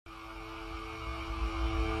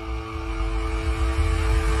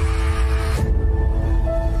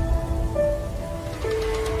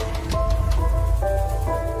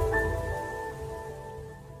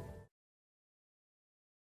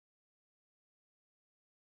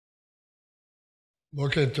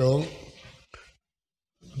בוקר טוב.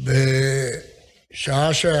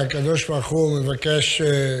 בשעה שהקדוש ברוך הוא מבקש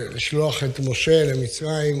לשלוח את משה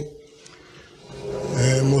למצרים,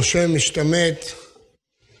 משה משתמט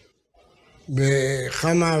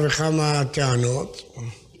בכמה וכמה טענות,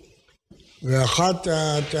 ואחת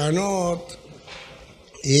הטענות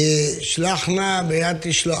היא שלח נא ביד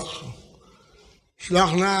תשלח. שלח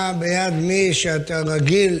נא ביד מי שאתה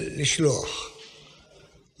רגיל לשלוח.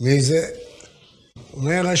 מי זה?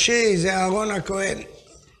 אומר רש"י, זה אהרן הכהן.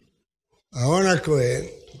 אהרן הכהן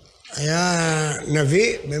היה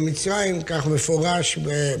נביא במצרים, כך מפורש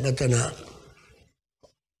בתנ"ך.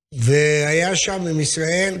 והיה שם עם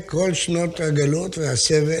ישראל כל שנות הגלות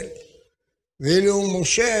והסבל. ואילו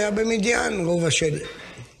משה היה במדין רוב השנים.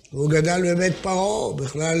 הוא גדל בבית פרעה,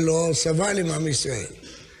 בכלל לא סבל עם עם ישראל.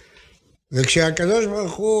 וכשהקדוש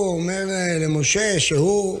ברוך הוא אומר למשה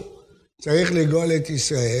שהוא צריך לגאול את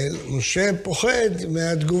ישראל, משה פוחד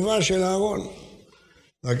מהתגובה של אהרן.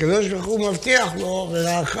 והקדוש ברוך הוא מבטיח לו,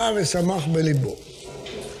 ורעך ושמח בליבו.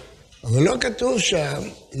 אבל לא כתוב שם,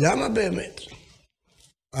 למה באמת?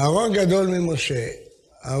 אהרן גדול ממשה,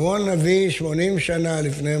 אהרן נביא 80 שנה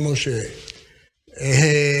לפני משה,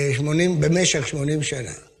 במשך 80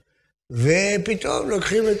 שנה. ופתאום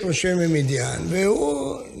לוקחים את משה ממדין,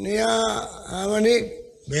 והוא נהיה המנהיג.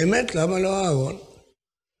 באמת, למה לא אהרן?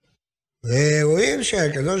 ורואים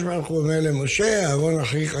שהקדוש ברוך הוא אומר למשה, אהרן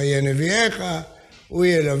אחיך יהיה נביאך, הוא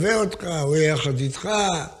ילווה אותך, הוא יהיה יחד איתך,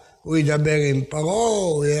 הוא ידבר עם פרעה,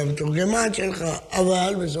 הוא יהיה המתורגמן שלך,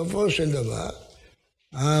 אבל בסופו של דבר,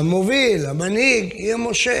 המוביל, המנהיג, יהיה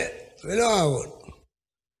משה, ולא אהרן.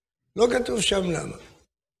 לא כתוב שם למה.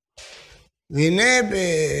 והנה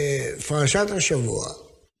בפרשת השבוע,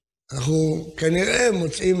 אנחנו כנראה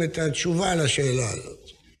מוצאים את התשובה לשאלה הזאת.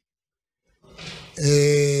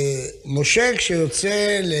 משה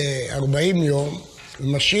כשיוצא ל-40 יום,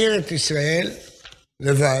 ומשאיר את ישראל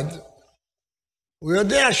לבד, הוא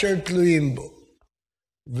יודע שהם תלויים בו,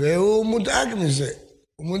 והוא מודאג מזה.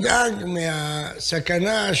 הוא מודאג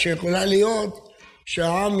מהסכנה שיכולה להיות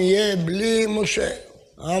שהעם יהיה בלי משה.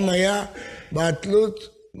 העם היה בתלות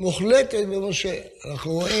מוחלטת במשה.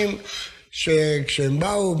 אנחנו רואים שכשהם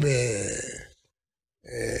באו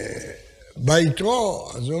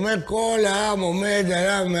ביתרו, אז הוא אומר, כל העם עומד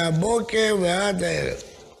עליו מהבוקר ועד הערב.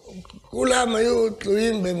 כולם היו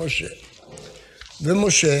תלויים במשה.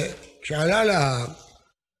 ומשה, כשעלה לעם,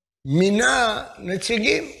 מינה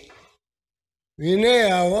נציגים.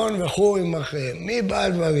 והנה אהרן וחור עמכם, מי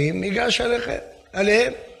בעל דברים, ניגש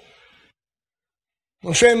עליהם.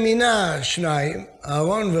 משה מינה 2,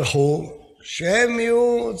 אהרן וחור, שהם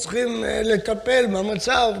יהיו צריכים לטפל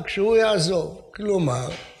במצב כשהוא יעזוב. כלומר,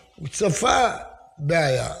 הוא צפה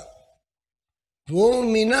בעיה, והוא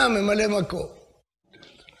מינה ממלא מקום.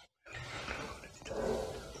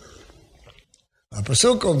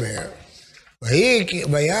 הפסוק אומר,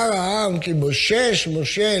 וירא העם כי בושש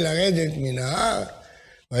משה לרדת מן ההר,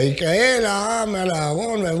 ויקהל העם על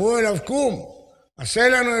אהרן ואמרו אליו קום, עשה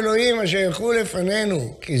לנו אלוהים אשר ילכו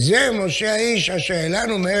לפנינו, כי זה משה האיש אשר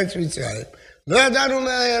העלנו מארץ מצרים. לא ידענו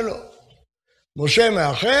מה היה לו. משה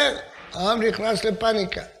מאחר, העם נכנס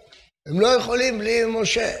לפניקה. הם לא יכולים בלי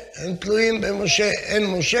משה, הם תלויים במשה, אין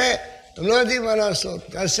משה, הם לא יודעים מה לעשות.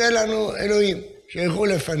 תעשה לנו אלוהים שילכו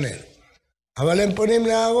לפנינו. אבל הם פונים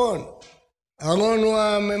לאהרן. אהרן הוא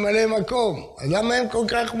הממלא מקום. אז למה הם כל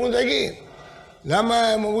כך מודאגים? למה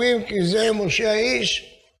הם אומרים כי זה משה האיש?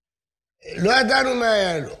 לא ידענו מה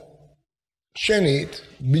היה לו. שנית,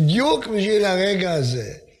 בדיוק בשביל הרגע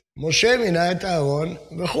הזה, משה מינה את אהרן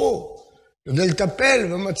וחור, כדי לטפל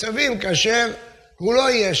במצבים כאשר הוא לא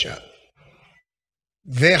יהיה שם.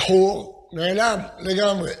 וחור נעלם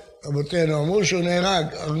לגמרי. רבותינו אמרו שהוא נהרג,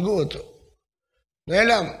 הרגו אותו.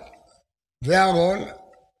 נעלם. ואהרן,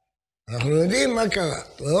 אנחנו יודעים מה קרה.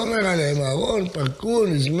 ואומר עליהם, אהרן פרקו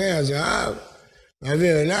נזמי הזהב,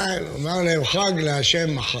 מעביר אליהם, אמר להם חג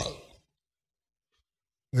להשם מחר.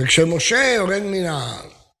 וכשמשה יורד מן העם,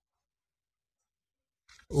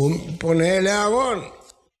 הוא פונה לאהרן.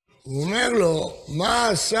 הוא אומר לו, מה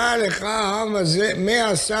עשה לך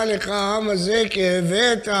העם הזה, כי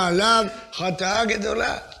הבאת עליו חטאה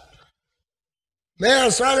גדולה? מה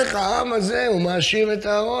עשה לך העם הזה? הוא מאשים את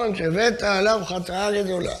אהרן, שהבאת עליו חטאה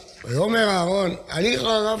גדולה. ויאמר אהרן, עליך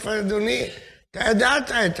רף אדוני, אתה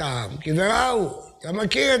ידעת את העם, כי וראו, אתה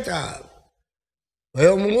מכיר את העם.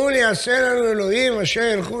 ויאמרו לי, עשה לנו אלוהים אשר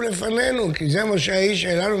ילכו לפנינו, כי זה משה האיש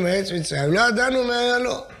שלנו מארץ מצרים. לא ידענו מה היה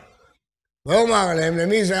לו. ואומר להם,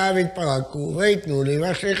 למי זהב יתפרקו, ויתנו לי,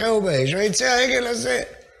 ואשליכהו באש, ויצא העגל הזה.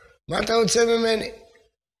 מה אתה רוצה ממני?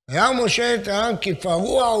 וירא משה את העם, כי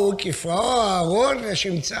פרוע הוא, כי פרעו אהרן,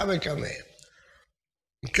 ושמצא בקמיהם.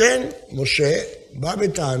 כן, משה בא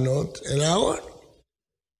בטענות אל אהרן.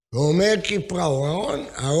 הוא אומר כי פרעו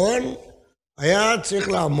אהרן היה צריך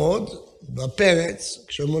לעמוד בפרץ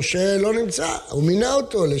כשמשה לא נמצא. הוא מינה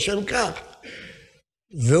אותו לשם כך.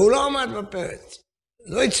 והוא לא עמד בפרץ.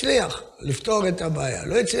 לא הצליח לפתור את הבעיה.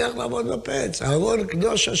 לא הצליח לעמוד בפרץ. אהרן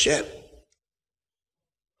קדוש השם.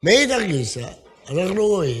 מאידך גיסא, אנחנו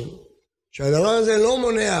רואים שהדבר הזה לא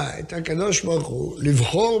מונע את הקדוש ברוך הוא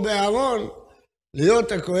לבחור באהרן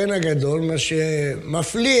להיות הכהן הגדול, מה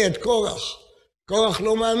שמפליא את קורח. קורח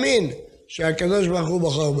לא מאמין שהקדוש ברוך הוא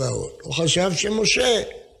בחר באהרן. הוא חשב שמשה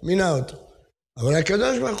מינה אותו. אבל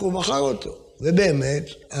הקדוש ברוך הוא בחר אותו. ובאמת,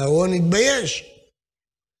 אהרן התבייש.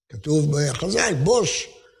 כתוב בחז"ל, בוש,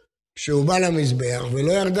 כשהוא בא למזבח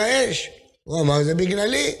ולא ירדה אש. הוא אמר, זה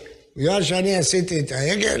בגללי, בגלל שאני עשיתי את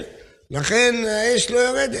העגל, לכן האש לא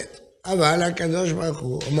יורדת. אבל הקדוש ברוך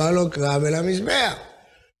הוא אמר לו קרב אל המזבח.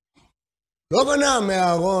 לא מנע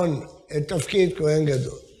מאהרן את תפקיד כהן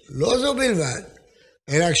גדול. לא זו בלבד,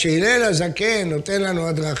 אלא כשהלל הזקן נותן לנו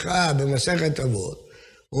הדרכה במסכת אבות,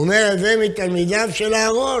 הוא אומר הווה מתלמידיו של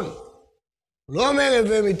אהרן. הוא לא אומר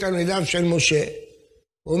הווה מתלמידיו של משה.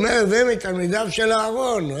 הוא אומר הווה מתלמידיו של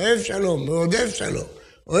אהרן, אוהב שלום, מעודף שלום,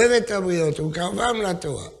 אוהב את הבריות, הוא מקרבם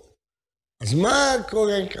לתורה. אז מה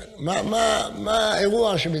קורה כאן? מה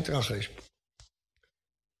האירוע שמתרחש פה?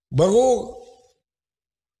 ברור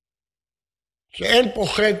שאין פה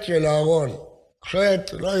חטא של אהרן,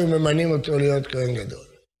 אחרת לא היו ממנים אותו להיות כהן גדול.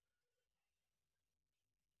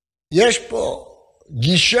 יש פה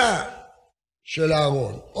גישה של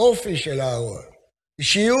אהרן, אופי של אהרן,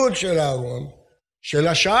 אישיות של אהרן,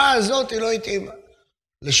 שלשעה הזאת היא לא התאימה.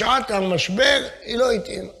 לשעת המשבר היא לא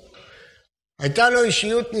התאימה. הייתה לו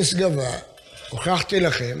אישיות נשגבה, הוכחתי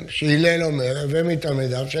לכם שהלל אומר הווה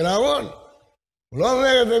מתלמידיו של אהרן. הוא לא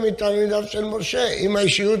אומר הווה מתלמידיו של משה, אם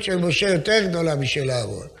האישיות של משה יותר גדולה משל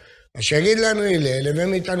אהרן. אז שיגיד לנו הלל הווה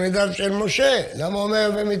מתלמידיו של משה, למה הוא אומר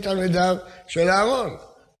הווה מתלמידיו של אהרן?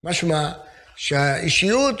 משמע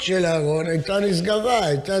שהאישיות של אהרן הייתה נשגבה,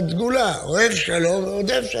 הייתה דגולה, אוהב שלום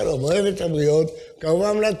ועודף שלום, אוהב את הבריות,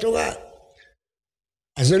 קרבם לתורה.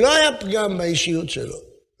 אז זה לא היה פגם באישיות שלו,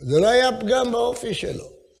 זה לא היה פגם באופי שלו,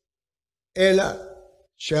 אלא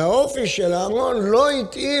שהאופי של אהרן לא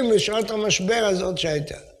התאים לשעת המשבר הזאת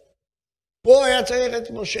שהייתה. פה היה צריך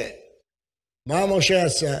את משה. מה משה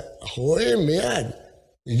עשה? אנחנו רואים מיד.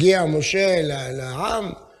 הגיע משה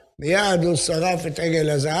לעם, מיד הוא שרף את עגל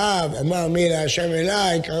הזהב, אמר מי להשם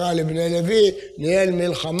אליי, קרא לבני לוי, ניהל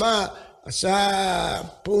מלחמה, עשה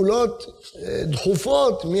פעולות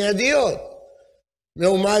דחופות, מיידיות.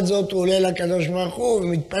 לעומת זאת הוא עולה לקדוש ברוך הוא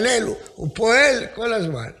ומתפלל, הוא פועל כל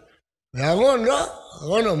הזמן. ואהרן לא,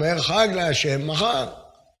 אהרן אומר חג להשם מחר.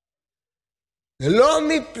 זה לא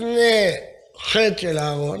מפני חטא של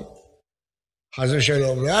אהרן, חס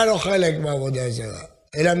ושלום, לא היה לו חלק בעבודה זרה,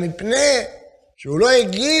 אלא מפני שהוא לא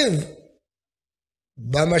הגיב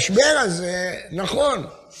במשבר הזה נכון,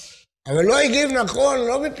 אבל לא הגיב נכון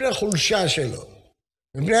לא מפני חולשה שלו,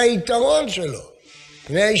 מפני היתרון שלו,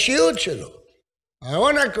 מפני האישיות שלו.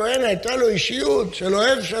 אהרן הכהן הייתה לו אישיות של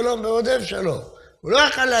אוהב שלום ועודף שלום. הוא לא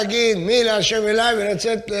יכול להגיד מי להשם אליי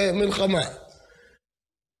ולצאת למלחמה.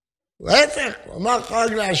 להפך, הוא אמר חג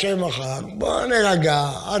להשם מחר, בואו נרגע,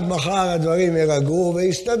 עד מחר הדברים ירגעו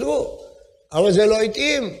ויסתדרו. אבל זה לא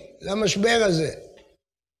התאים למשבר הזה.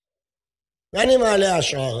 ואני מעלה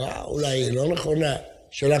השערה, אולי היא לא נכונה,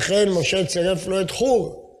 שלכן משה צירף לו את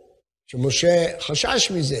חור, שמשה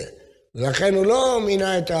חשש מזה, ולכן הוא לא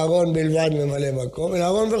מינה את אהרן בלבד ממלא מקום, אלא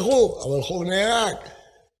אהרן וחור, אבל חור נהרג.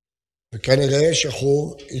 וכנראה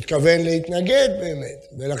שחור התכוון להתנגד באמת,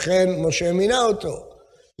 ולכן משה מינה אותו,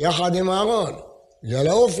 יחד עם אהרן, בגלל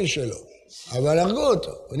האופי שלו, אבל הרגו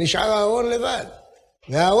אותו, ונשאר אהרן לבד.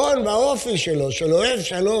 ואהרן באופי שלו, של אוהב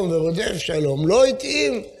שלום ורודף שלום, לא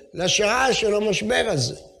התאים לשעה של המשבר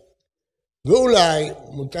הזה. ואולי,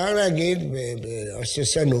 מותר להגיד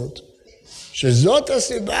בהססנות, שזאת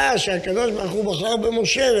הסיבה שהקדוש ברוך הוא בחר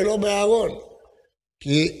במשה ולא באהרן.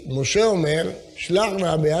 כי משה אומר, שלח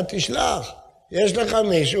נא ביד תשלח. יש לך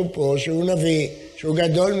מישהו פה שהוא נביא, שהוא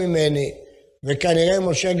גדול ממני, וכנראה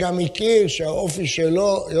משה גם הכיר שהאופי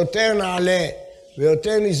שלו יותר נעלה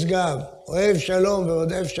ויותר נשגב, אוהב שלום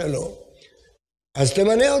ועודף שלום. אז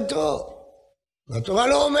תמנה אותו. והתורה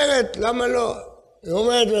לא אומרת, למה לא? היא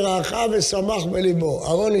אומרת, ורעך ושמח בליבו.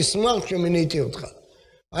 אהרן ישמח שמיניתי אותך.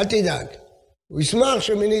 אל תדאג. הוא ישמח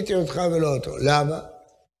שמיניתי אותך ולא אותו. למה?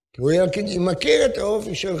 כי הוא מכיר את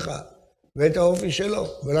האופי שלך ואת האופי שלו.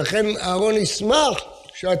 ולכן אהרן ישמח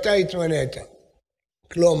שאתה התמנית.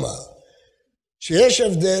 כלומר, שיש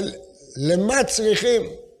הבדל למה צריכים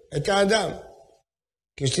את האדם.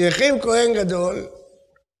 כשצריכים כהן גדול,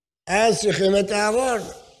 אז צריכים את אהרן.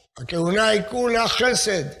 הכהונה היא כולה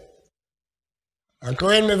חסד.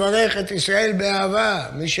 הכהן מברך את ישראל באהבה.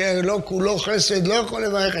 מי שלא כולו חסד לא יכול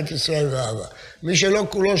לברך את ישראל באהבה. מי שלא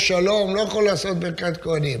כולו שלום לא יכול לעשות ברכת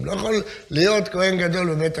כהנים. לא יכול להיות כהן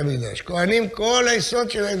גדול בבית המקדש. כהנים, כל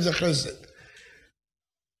היסוד שלהם זה חסד.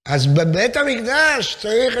 אז בבית המקדש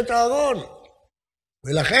צריך את אהרן.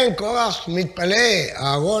 ולכן קורח מתפלא,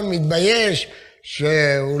 אהרן מתבייש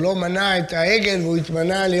שהוא לא מנה את העגל והוא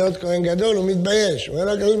התמנה להיות כהן גדול, הוא מתבייש. הוא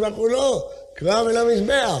אומר לקדוש ברוך הוא לא, קרב אל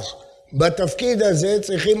המזבח. בתפקיד הזה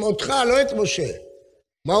צריכים אותך, לא את משה.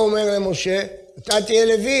 מה הוא אומר למשה? אתה תהיה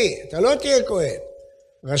לוי, אתה לא תהיה כהן.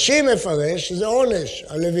 רש"י מפרש שזה עונש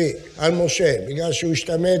על לוי, על משה, בגלל שהוא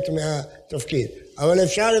השתמט מהתפקיד. אבל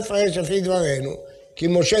אפשר לפרש לפי דברנו, כי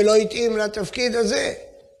משה לא התאים לתפקיד הזה.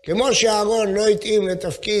 כמו שאהרן לא התאים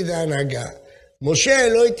לתפקיד ההנהגה, משה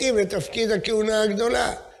לא התאים לתפקיד הכהונה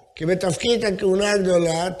הגדולה. כי בתפקיד הכהונה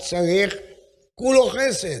הגדולה צריך כולו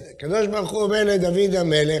חסד. הקדוש ברוך הוא אומר לדוד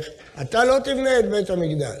המלך, אתה לא תבנה את בית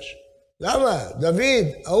המקדש. למה? דוד,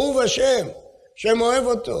 אהוב השם, השם אוהב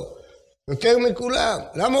אותו, יותר מכולם.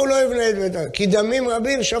 למה הוא לא יבנה את בית המקדש? כי דמים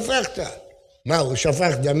רבים שפכת. מה, הוא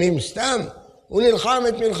שפך דמים סתם? הוא נלחם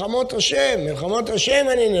את מלחמות השם, מלחמות השם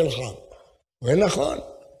אני נלחם. ונכון,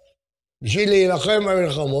 בשביל להילחם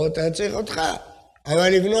במלחמות היה צריך אותך. אבל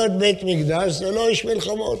לבנות בית מקדש זה לא איש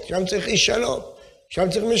מלחמות, שם צריך איש שלום. שם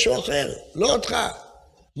צריך מישהו אחר, לא אותך.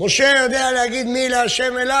 משה יודע להגיד מי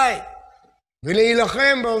להשם אליי,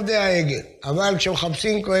 ולהילחם בעובדי העגל. אבל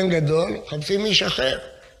כשמחפשים כהן גדול, מחפשים איש אחר,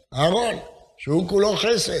 אהרן, שהוא כולו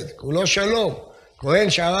חסד, כולו שלום. כהן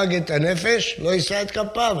שהרג את הנפש, לא יישא את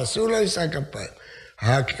כפיו, אסור לא יישא כפיים.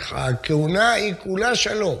 הכהונה היא כולה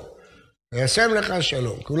שלום, וישם לך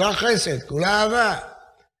שלום, כולה חסד, כולה אהבה.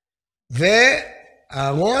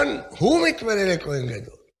 ואהרן, הוא מתמנה לכהן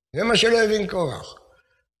גדול. זה מה שלא הבין קורח.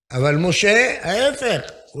 אבל משה,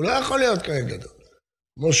 ההפך, הוא לא יכול להיות כהן גדול.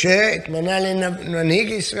 משה התמנה למנהיג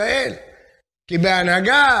ישראל, כי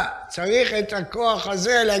בהנהגה צריך את הכוח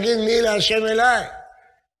הזה להגיד מי להשם אליי.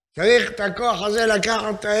 צריך את הכוח הזה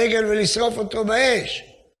לקחת את העגל ולשרוף אותו באש.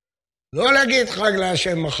 לא להגיד חג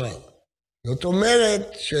להשם מחר. זאת אומרת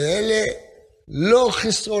שאלה לא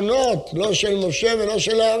חסרונות, לא של משה ולא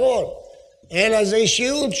של אהרן, אלא זו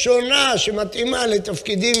אישיות שונה שמתאימה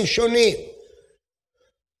לתפקידים שונים.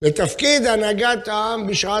 בתפקיד הנהגת העם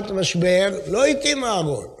בשעת משבר לא התאים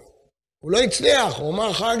אהרן. הוא לא הצליח, הוא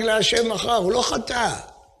אמר חג להשם מחר, הוא לא חטא.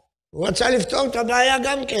 הוא רצה לפתור את הבעיה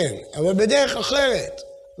גם כן, אבל בדרך אחרת,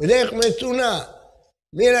 בדרך מתונה.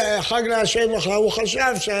 חג להשם מחר, הוא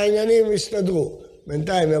חשב שהעניינים יסתדרו.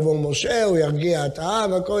 בינתיים יבוא משה, הוא ירגיע את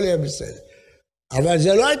העם, הכל יהיה בסדר. אבל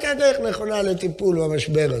זה לא הייתה דרך נכונה לטיפול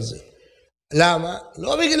במשבר הזה. למה?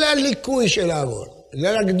 לא בגלל ליקוי של אהרן,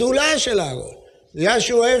 בגלל הגדולה של אהרן. בגלל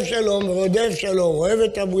שהוא אוהב שלום ורודף שלום, אוהב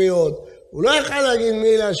את הבריות, הוא לא יכול להגיד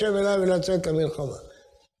מי להשם אליו ולצאת למלחמה.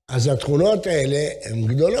 אז התכונות האלה הן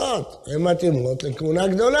גדולות, הן מתאימות לכהונה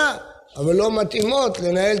גדולה, אבל לא מתאימות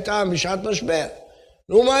לנהל את העם בשעת משבר.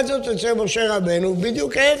 לעומת זאת אצל משה רבנו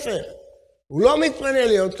בדיוק ההפך. הוא לא מתמנה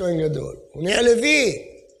להיות כהן גדול, הוא נהיה לוי.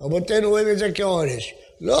 רבותינו רואים את זה כעונש.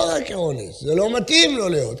 לא רק כעונש, זה לא מתאים לו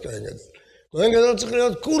להיות כהן גדול. כהן גדול צריך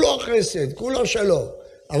להיות כולו חסד, כולו שלום.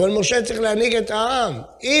 אבל משה צריך להנהיג את העם.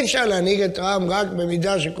 אי אפשר להנהיג את העם רק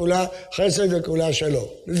במידה שכולה חסד וכולה שלום.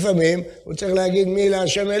 לפעמים הוא צריך להגיד מי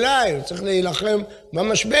להשם אליי, הוא צריך להילחם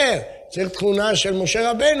במשבר. צריך תכונה של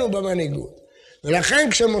משה רבנו במנהיגות. ולכן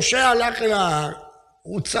כשמשה הלך אל ההר,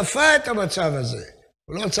 הוא צפה את המצב הזה.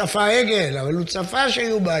 הוא לא צפה עגל, אבל הוא צפה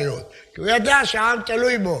שיהיו בעיות. כי הוא ידע שהעם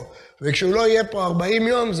תלוי בו. וכשהוא לא יהיה פה 40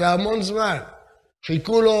 יום, זה המון זמן.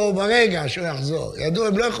 חיכו לו ברגע שהוא יחזור. ידעו,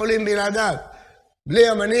 הם לא יכולים בלעדיו. בלי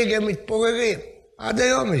המנהיג הם מתפוררים. עד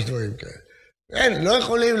היום יש דברים כאלה. אין, לא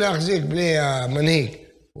יכולים להחזיק בלי המנהיג.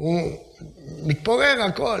 הוא מתפורר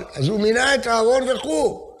הכל. אז הוא מינה את אהרן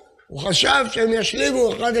וכו'. הוא חשב שהם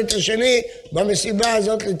ישלימו אחד את השני במסיבה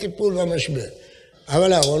הזאת לטיפול במשבר.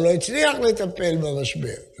 אבל אהרן לא הצליח לטפל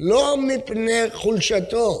במשבר. לא מפני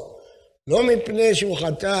חולשתו, לא מפני שהוא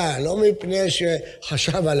חטא, לא מפני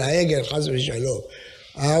שחשב על העגל, חס ושלום.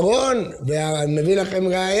 אהרן, ומביא לכם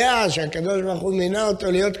ראיה שהקדוש ברוך הוא מינה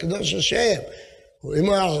אותו להיות קדוש השם.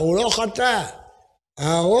 הוא לא חטא.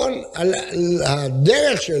 אהרן,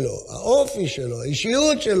 הדרך שלו, האופי שלו,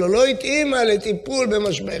 האישיות שלו, לא התאימה לטיפול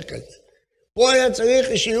במשבר כזה. פה היה צריך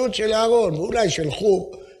אישיות של אהרן, ואולי של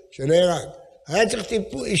חור, שנהרג. היה צריך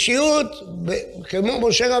אישיות כמו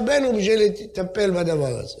משה רבנו בשביל לטפל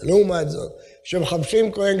בדבר הזה. לעומת זאת,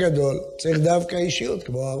 כשמחפשים כהן גדול, צריך דווקא אישיות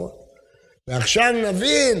כמו אהרן. ועכשיו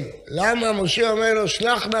נבין למה משה אומר לו,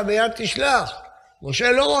 שלח נא ביד תשלח.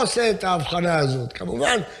 משה לא עושה את ההבחנה הזאת.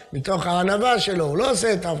 כמובן, מתוך הענווה שלו, הוא לא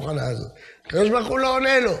עושה את ההבחנה הזאת. הקדוש ברוך הוא לא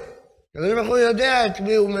עונה לו. הקדוש ברוך הוא יודע את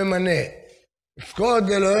מי הוא ממנה.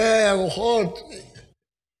 לפקוד אלוהי הרוחות,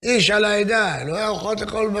 איש על העדה, אלוהי הרוחות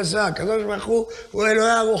לכל בשר. הקדוש ברוך הוא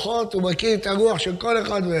אלוהי הרוחות, הוא מכיר את הרוח של כל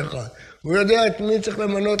אחד ואחד. הוא יודע את מי צריך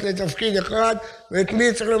למנות לתפקיד אחד, ואת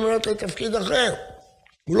מי צריך למנות לתפקיד אחר.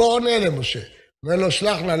 הוא לא עונה למשה. הוא אומר לו,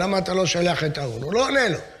 שלח לה, למה אתה לא שלח את אהרן? הוא לא עונה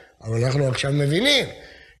לו. אבל אנחנו עכשיו מבינים,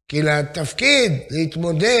 כי לתפקיד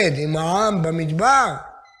להתמודד עם העם במדבר,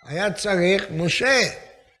 היה צריך משה.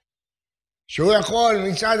 שהוא יכול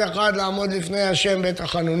מצד אחד לעמוד לפני השם בית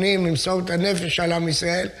החנונים, למסור את הנפש על עם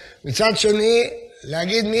ישראל, מצד שני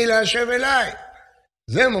להגיד מי להשב אליי.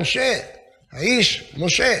 זה משה, האיש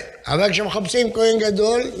משה. אבל כשמחפשים כהן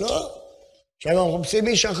גדול, לא. עכשיו מחפשים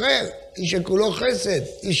איש אחר, איש שכולו חסד,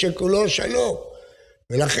 איש שכולו שלום.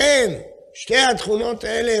 ולכן שתי התכונות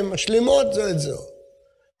האלה הן משלימות זו את זו.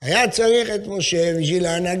 היה צריך את משה בשביל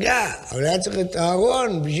ההנהגה, אבל היה צריך את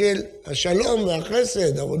אהרן בשביל השלום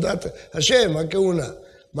והחסד, עבודת השם, הכהונה.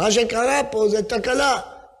 מה שקרה פה זה תקלה,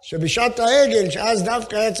 שבשעת העגל, שאז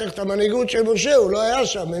דווקא היה צריך את המנהיגות של משה, הוא לא היה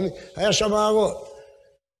שם, היה שם אהרן.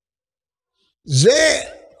 זה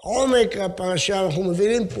עומק הפרשה, אנחנו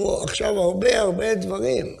מבינים פה עכשיו הרבה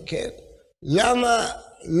דברים, כן? למה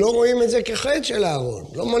לא רואים את זה כחטא של אהרן?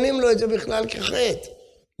 לא מונים לו את זה בכלל כחטא.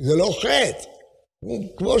 זה לא חטא.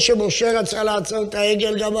 כמו שמשה רצה לעצור את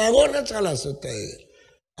העגל, גם אהרן רצה לעשות את העגל.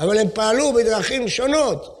 אבל הם פעלו בדרכים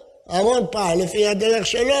שונות. אהרן פעל לפי הדרך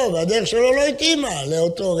שלו, והדרך שלו לא התאימה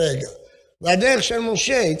לאותו רגע. והדרך של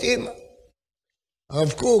משה התאימה.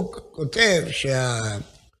 הרב קוק כותב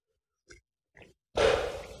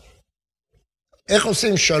איך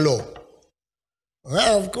עושים שלום? אומר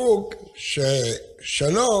הרב קוק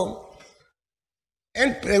ששלום,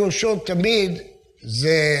 אין פירושו תמיד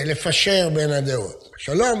זה לפשר בין הדעות.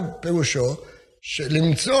 שלום פירושו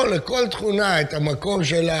למצוא לכל תכונה את המקום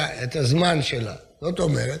שלה, את הזמן שלה. זאת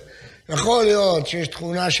אומרת, יכול להיות שיש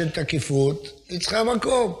תכונה של תקיפות, היא צריכה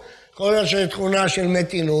מקום. יכול להיות שיש תכונה של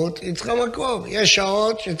מתינות, היא צריכה מקום. יש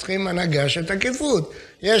שעות שצריכים הנהגה של תקיפות.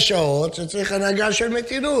 יש שעות שצריך הנהגה של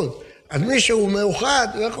מתינות. אז מי שהוא מאוחד,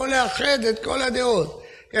 הוא יכול לאחד את כל הדעות.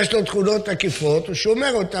 יש לו תכונות תקיפות, הוא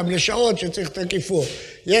שומר אותם לשעות שצריך תקיפות.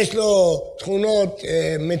 יש לו תכונות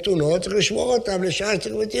מתונות, צריך לשמור אותם לשעה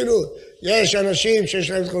שצריך מתינות. יש אנשים שיש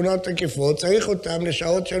להם תכונות תקיפות, צריך אותם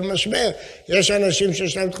לשעות של משבר. יש אנשים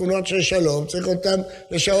שיש להם תכונות של שלום, צריך אותם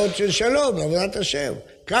לשעות של שלום, לעבודת השם.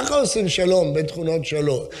 ככה עושים שלום בין תכונות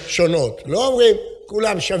שונות. לא אומרים,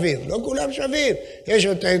 כולם שווים. לא כולם שווים. יש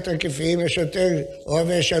יותר תקיפים, יש יותר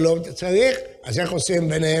אוהבי שלום. צריך, אז איך עושים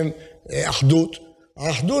ביניהם אחדות?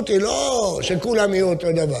 האחדות היא לא שכולם יהיו אותו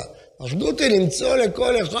דבר. האחדות היא למצוא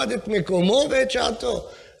לכל אחד את מקומו ואת שעתו.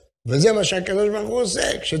 וזה מה שהקדוש ברוך הוא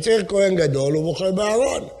עושה. כשצריך כהן גדול, הוא בוחר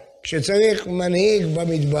באהרן. כשצריך מנהיג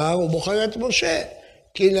במדבר, הוא בוחר את משה.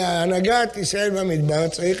 כי להנהגת ישראל במדבר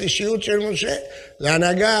צריך אישיות של משה.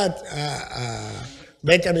 להנהגת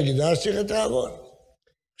בית המקדש צריך את אהרן.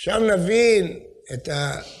 עכשיו נבין את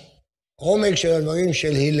העומק של הדברים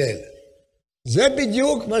של הלל. זה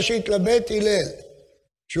בדיוק מה שהתלבט הלל.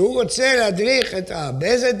 שהוא רוצה להדריך את העם,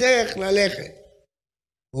 באיזה דרך ללכת.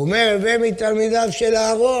 הוא אומר, ומתלמידיו של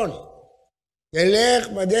לההרן, תלך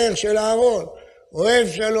בדרך של לההרן, אוהב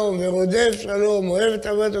שלום ורודף שלום, אוהב את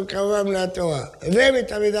עבודתו קרבם לתורה,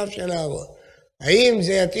 ומתלמידיו של לההרן. האם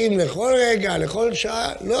זה יתאים לכל רגע, לכל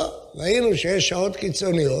שעה? לא. ראינו שיש שעות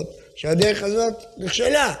קיצוניות, שהדרך הזאת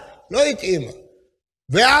נכשלה, לא התאימה.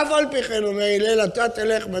 ואף על פי כן, אומר הלל, אתה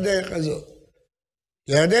תלך בדרך הזאת.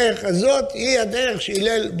 והדרך הזאת היא הדרך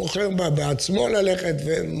שהלל בוחר בה בעצמו ללכת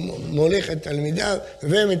ומוליך את תלמידיו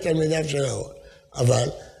ומתלמידיו של אהרן. אבל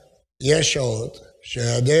יש שעות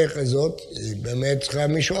שהדרך הזאת היא באמת צריכה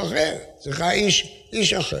מישהו אחר, צריכה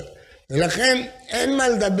איש אחר. ולכן אין מה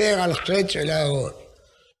לדבר על חטא של אהרן.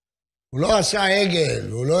 הוא לא עשה עגל,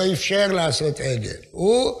 הוא לא אפשר לעשות עגל.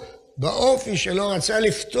 הוא באופי שלו רצה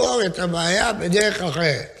לפתור את הבעיה בדרך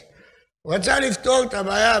אחרת. הוא רצה לפתור את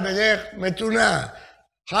הבעיה בדרך מתונה.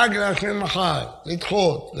 חג להשם מחר,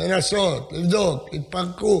 לדחות, לנסות, לבדוק,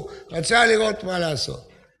 להתפרקו, רצה לראות מה לעשות.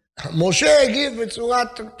 משה הגיב בצורה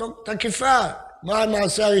תקיפה. מה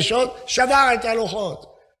המעשה הראשון? שבר את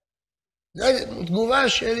הלוחות. זו תגובה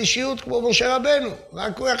של אישיות כמו משה רבנו,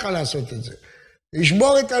 רק הוא יכל לעשות את זה.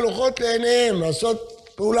 לשבור את הלוחות לעיניהם,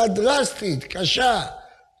 לעשות פעולה דרסטית, קשה,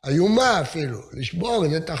 איומה אפילו, לשבור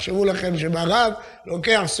את זה. תחשבו לכם שברב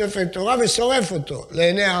לוקח ספר תורה ושורף אותו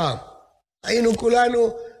לעיני העם. היינו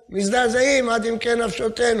כולנו מזדעזעים עד אם כן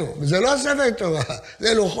נפשותנו. וזה לא ספר תורה,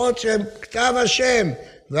 זה לוחות שהם כתב השם,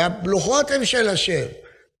 והלוחות הם של השם.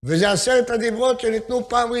 וזה 10 הדיברות שניתנו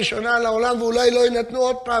פעם ראשונה לעולם, ואולי לא ינתנו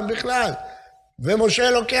עוד פעם בכלל.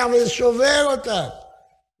 ומשה לוקח ושובר אותם.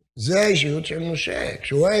 זה האישיות של משה.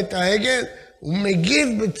 כשהוא רואה את העגל, הוא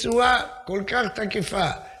מגיב בצורה כל כך תקיפה.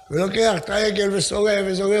 הוא לוקח את העגל ושורף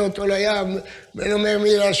וזורק אותו לים, ואומר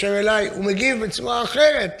מי להשם אליי, הוא מגיב בצורה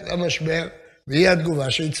אחרת למשבר, והיא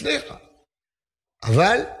התגובה שהצליחה.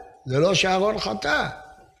 אבל זה לא שאהרן חטא.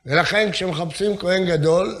 ולכן כשמחפשים כהן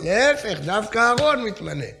גדול, להפך, דווקא אהרן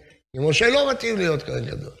מתמנה. ומשה לא מתאים להיות כהן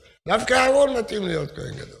גדול. דווקא אהרן מתאים להיות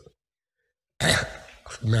כהן גדול.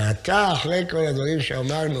 מעתה אחרי כל הדברים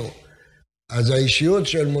שאמרנו, אז האישיות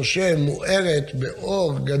של משה מוארת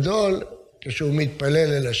באור גדול כשהוא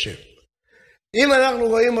מתפלל אל השם. אם אנחנו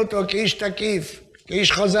רואים אותו כאיש תקיף,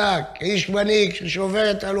 כאיש חזק, כאיש מנהיג,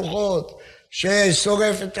 ששובר את הלוחות,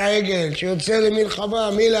 ששורף את העגל, שיוצא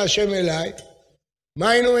למלחמה, מי להשם אליי, מה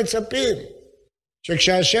היינו מצפים?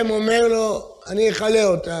 שכשהשם אומר לו, אני אחלה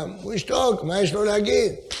אותם, הוא ישתוק, מה יש לו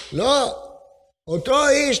להגיד? לא. אותו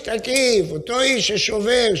איש תקיף, אותו איש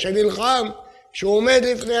ששובר, שנלחם, שהוא עומד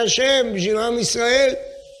לפני השם בשביל עם ישראל,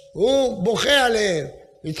 הוא בוכה עליהם,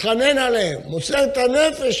 מתחנן עליהם, מוסר את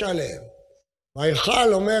הנפש עליהם.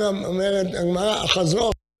 והיכל אומרת הגמרא,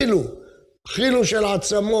 החזרו, חילו של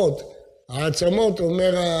עצמות. העצמות,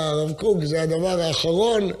 אומר הרב קוק, זה הדבר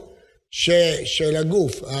האחרון של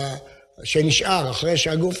הגוף, שנשאר, אחרי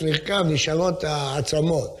שהגוף נרקב, נשארות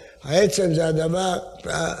העצמות. העצם זה הדבר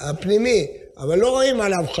הפנימי, אבל לא רואים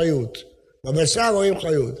עליו חיות. בבשר רואים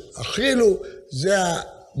חיות. החילו זה,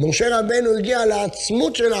 משה רבנו הגיע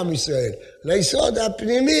לעצמות של עם ישראל, ליסוד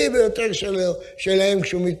הפנימי ביותר שלהם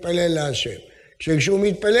כשהוא מתפלל להשם. כשהוא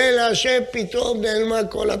מתפלל להשם, פתאום נעלמה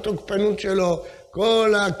כל התוקפנות שלו,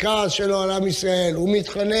 כל הכעס שלו על עם ישראל. הוא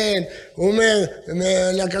מתחנן, הוא אומר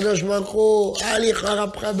לקדוש ברוך הוא, אל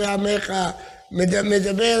יחרפך בעמך,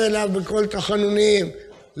 מדבר אליו בכל תחנונים.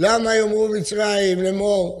 למה יאמרו מצרים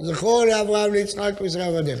לאמור, זכור לאברהם ליצחק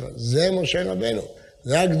וישראל עבדיך. זה משה רבנו,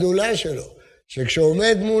 זה הגדולה שלו. שכשהוא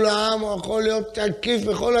עומד מול העם הוא יכול להיות תקיף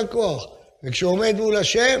בכל הכוח. וכשהוא עומד מול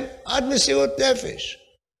השם, עד מסירות נפש.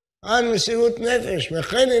 עד מסירות נפש,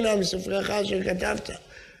 וכן הנה מספרך שכתבת.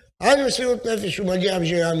 עד מסירות נפש הוא מגיע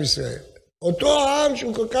בשביל עם ישראל. אותו העם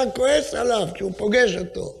שהוא כל כך כועס עליו, כשהוא פוגש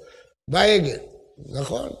אותו בעגל.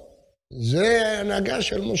 נכון? זה ההנהגה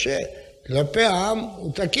של משה. כלפי העם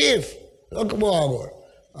הוא תקיף, לא כמו אהרן.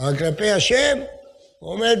 אבל כלפי השם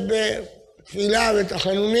הוא עומד בתפילה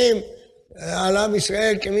ותחנונים על עם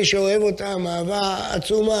ישראל כמי שאוהב אותם, אהבה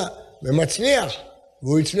עצומה, ומצליח.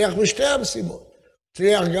 והוא הצליח בשתי המשימות.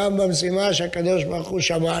 הצליח גם במשימה שהקדוש ברוך הוא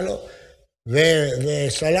שמע לו,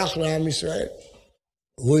 וסלח לעם ישראל.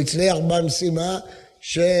 והוא הצליח במשימה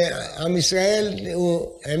שעם ישראל,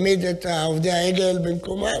 הוא העמיד את עובדי העגל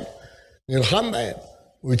במקומם, נלחם בהם.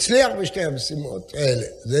 הוא הצליח בשתי המשימות האלה.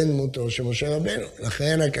 זה דמותו של משה רבנו.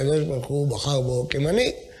 לכן הקדוש ברוך הוא בחר בו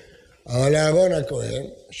כמנהיג. אבל אהרן הכהן,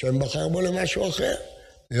 השם בחר בו למשהו אחר.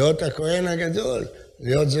 להיות הכהן הגדול,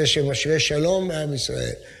 להיות זה שמשרה שלום בעם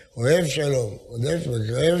ישראל. אוהב שלום,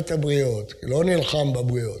 אוהב את הבריות, לא נלחם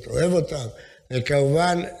בבריות, אוהב אותם,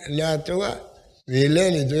 וכמובן לתורה.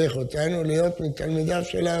 והלל הדריך אותנו להיות מתלמידיו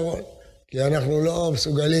של אהרן. כי אנחנו לא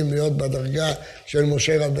מסוגלים להיות בדרגה של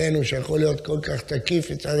משה רבנו, שיכול להיות כל כך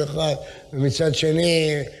תקיף מצד אחד, ומצד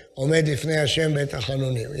שני עומד לפני השם בית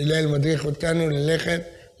החנונים. הלל מדריך אותנו ללכת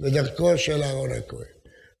בדרכו של אהרן הכהן.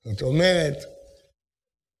 זאת אומרת,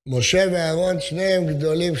 משה ואהרן שניהם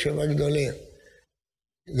גדולים שבגדולים.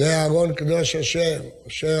 זה אהרן קדוש השם,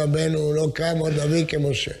 משה רבנו הוא לא קם עוד נביא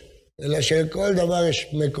כמשה, אלא שלכל דבר יש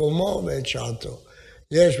מקומו ואת שעתו.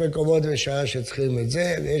 יש מקומות ושעה שצריכים את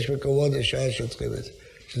זה, ויש מקומות ושעה שצריכים את זה.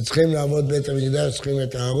 שצריכים לעבוד בית המקדש, צריכים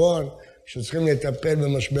את אהרן, שצריכים לטפל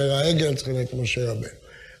במשבר העגל, צריכים את משה רבנו.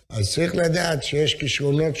 אז צריך לדעת שיש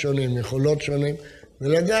כישרונות שונים, יכולות שונים,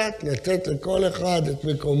 ולדעת לתת לכל אחד את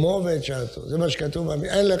מקומו ואת שעתו. זה מה שכתוב,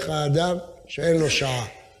 אין לך אדם שאין לו שעה.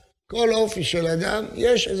 כל אופי של אדם,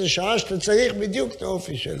 יש איזו שעה שאתה צריך בדיוק את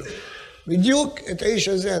האופי שלו. בדיוק את האיש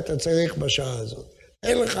הזה אתה צריך בשעה הזאת.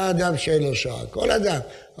 אין לך אדם שאין לו שעה, כל אדם.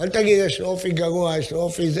 אל תגיד, יש לו אופי גרוע, יש לו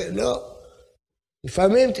אופי זה, לא.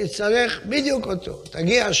 לפעמים תצטרך בדיוק אותו.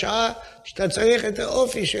 תגיע השעה שאתה צריך את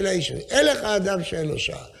האופי של האיש הזה. אין לך אדם שאין לו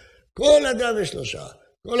שעה. כל אדם יש לו שעה.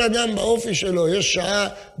 כל אדם באופי שלו יש שעה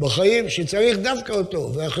בחיים שצריך דווקא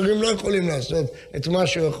אותו, ואחרים לא יכולים לעשות את מה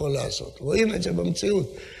שהוא יכול לעשות. רואים את זה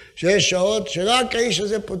במציאות. שיש שעות שרק האיש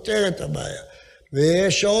הזה פותר את הבעיה,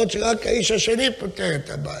 ויש שעות שרק האיש השני פותר את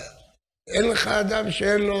הבעיה. אין לך אדם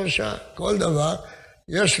שאין לו שעה. כל דבר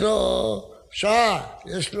יש לו שעה,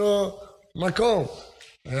 יש לו מקום.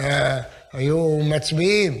 היו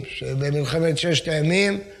מצביעים שבמלחמת 6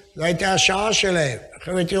 הימים, זו הייתה השעה שלהם.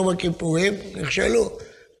 מלחמת יום הכיפורים, נכשלו.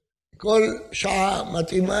 כל שעה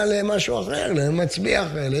מתאימה למשהו אחר, למצביע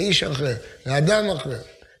אחר, לאיש אחר, לאדם אחר.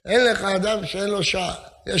 אין לך אדם שאין לו שעה.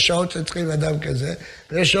 יש שעות שצריכים אדם כזה,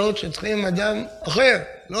 ויש שעות שצריכים אדם אחר,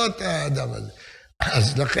 לא את האדם הזה.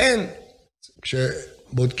 אז לכן,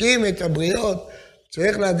 כשבודקים את הבריות,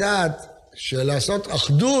 צריך לדעת שלעשות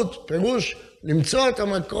אחדות, פירוש למצוא את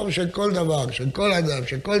המקום של כל דבר, של כל אדם,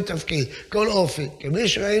 של כל תפקיד, כל אופי. כמי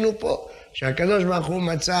שראינו פה, שהקדוש ברוך הוא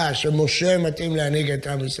מצא שמשה מתאים להנהיג את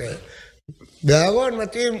עם ישראל. ואהרן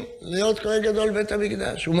מתאים להיות כהן גדול בית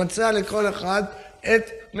המקדש. הוא מצא לכל אחד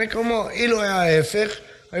את מקומו. אילו היה ההפך,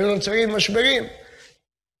 היו נוצרים משברים.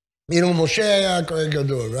 אילו משה היה כהן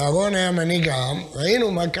גדול, ואהרן היה מנהיג העם,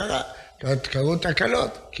 ראינו מה קרה. קרו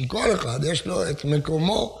תקלות, כי כל אחד יש לו את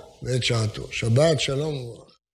מקומו ואת שעתו. שבת שלום וברכה.